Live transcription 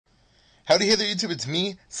Howdy hither YouTube, it's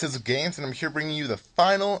me, Sizzle Games, and I'm here bringing you the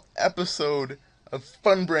final episode of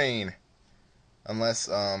FunBrain. Unless,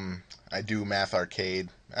 I do Math Arcade.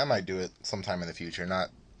 I might do it sometime in the future, not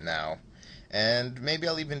now. And maybe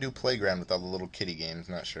I'll even do Playground with all the little kiddie games,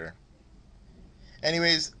 not sure.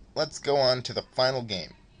 Anyways, let's go on to the final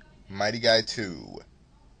game. Mighty Guy 2.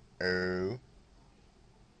 Oh.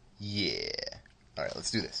 Yeah. Alright,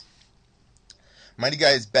 let's do this. Mighty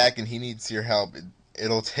Guy is back and he needs your help.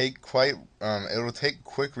 It'll take quick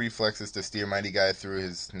reflexes to steer Mighty Guy through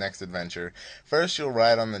his next adventure. First, you'll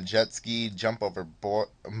ride on the jet ski, jump over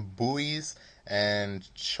buoys and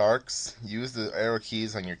sharks. Use the arrow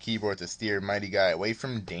keys on your keyboard to steer Mighty Guy away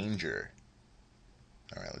from danger.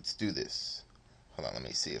 Alright, let's do this. Hold on, let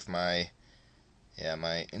me see if my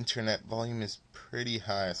internet volume is pretty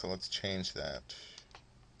high, so let's change that.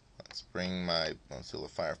 Let's bring my Mozilla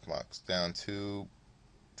Firefox down to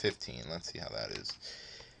 15. Let's see how that is.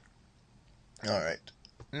 Alright,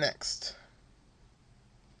 next.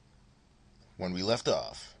 When we left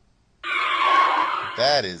off.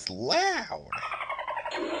 That is loud!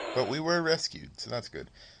 But we were rescued, so that's good.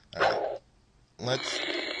 Alright, let's...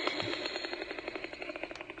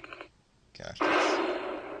 Gosh,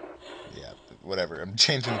 yeah, whatever. I'm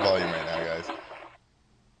changing the volume right now, guys.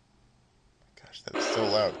 Gosh, that's so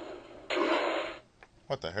loud.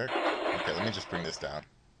 What the heck? Okay, let me just bring this down.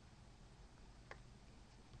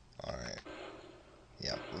 Alright.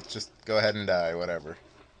 Yeah, let's just go ahead and die, whatever.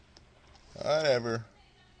 Whatever.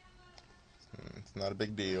 It's not a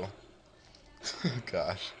big deal.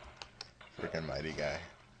 Gosh. Freaking Mighty Guy.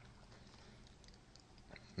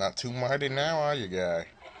 Not too mighty now, are you, guy?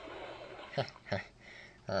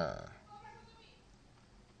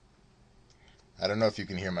 I don't know if you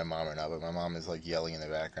can hear my mom or not, but my mom is like yelling in the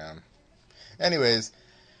background. Anyways,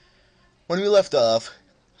 when we left off,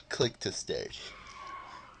 click to start.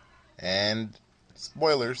 And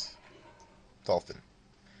spoilers, dolphin.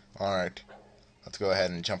 Alright, let's go ahead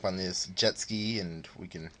and jump on this jet ski and we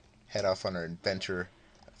can head off on our adventure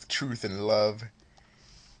of truth and love.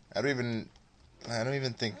 I don't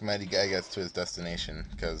even think Mighty Guy gets to his destination,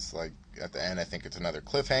 because like at the end I think it's another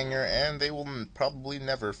cliffhanger and they will probably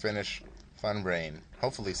never finish FunBrain.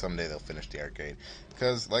 Hopefully someday they'll finish the arcade,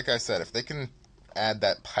 because like I said, if they can add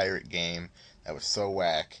that pirate game that was so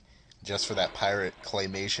whack just for that pirate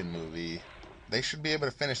claymation movie, they should be able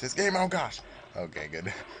to finish this game. Oh gosh. Okay,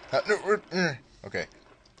 good. Okay.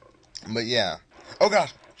 But yeah. Oh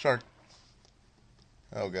gosh, shark.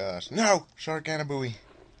 Oh gosh. No! Shark and a buoy.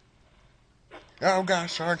 Oh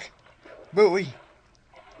gosh, shark. Buoy.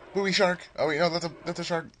 Buoy shark. Oh wait, no, that's a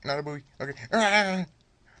shark, not a buoy. Okay.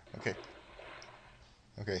 Okay.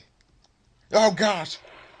 Okay. Oh gosh!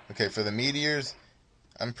 Okay, for the meteors,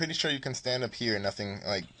 I'm pretty sure you can stand up here. Nothing,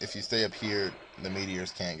 like, if you stay up here, the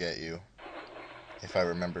meteors can't get you. If I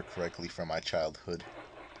remember correctly from my childhood.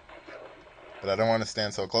 But I don't want to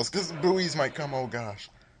stand so close, because buoys might come. Oh gosh.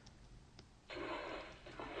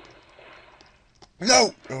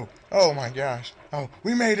 No! Oh my gosh. Oh,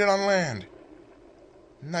 we made it on land.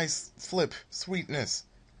 Nice flip. Sweetness.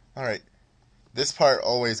 Alright. This part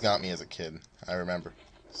always got me as a kid. I remember.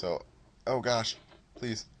 So, oh gosh.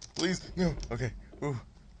 Please. Please. No. Okay. Ooh.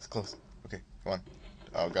 It's close. Okay. Come on.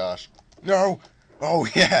 Oh gosh. No! Oh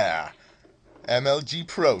yeah! MLG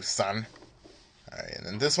Pro, son. Alright, and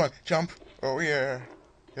then this one. Jump. Oh yeah.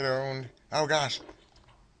 Get owned. Oh gosh.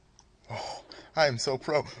 Oh, I am so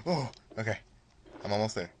pro. Oh, okay. I'm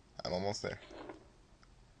almost there. I'm almost there.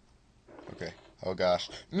 Okay. Oh gosh.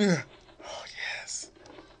 Oh yes.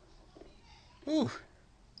 Ooh.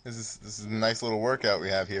 This is a nice little workout we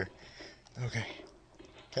have here. Okay.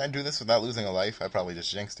 Can I do this without losing a life? I probably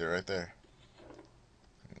just jinxed it right there.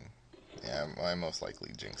 Yeah, I most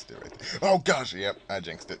likely jinxed it right there. Oh gosh, yep, I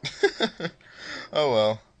jinxed it. Oh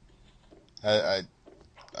well. I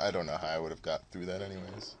don't know how I would have got through that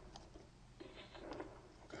anyways.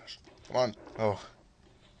 Oh gosh. Come on. Oh.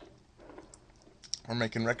 We're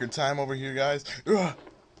making record time over here, guys. Ugh. Oh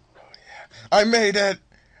yeah. I made it!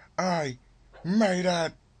 I made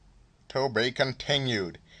it! To be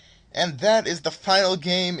continued. And that is the final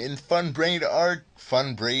game in FunBrain Arcade.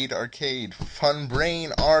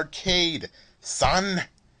 FunBrain Arcade. Son!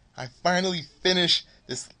 I finally finished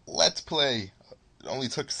this Let's Play. It only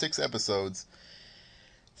took 6 episodes.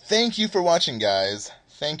 Thank you for watching, guys.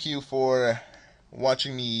 Thank you for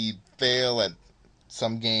watching me fail at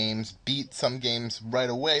some games, beat some games right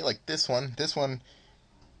away, like this one. This one,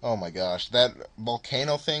 oh my gosh, that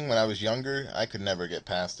volcano thing when I was younger, I could never get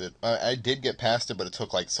past it. I did get past it, but it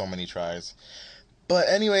took like so many tries. But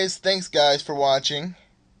anyways, thanks guys for watching.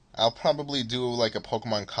 I'll probably do like a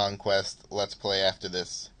Pokemon Conquest Let's Play after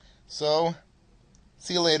this. So,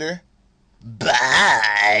 see you later.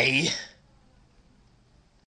 Bye!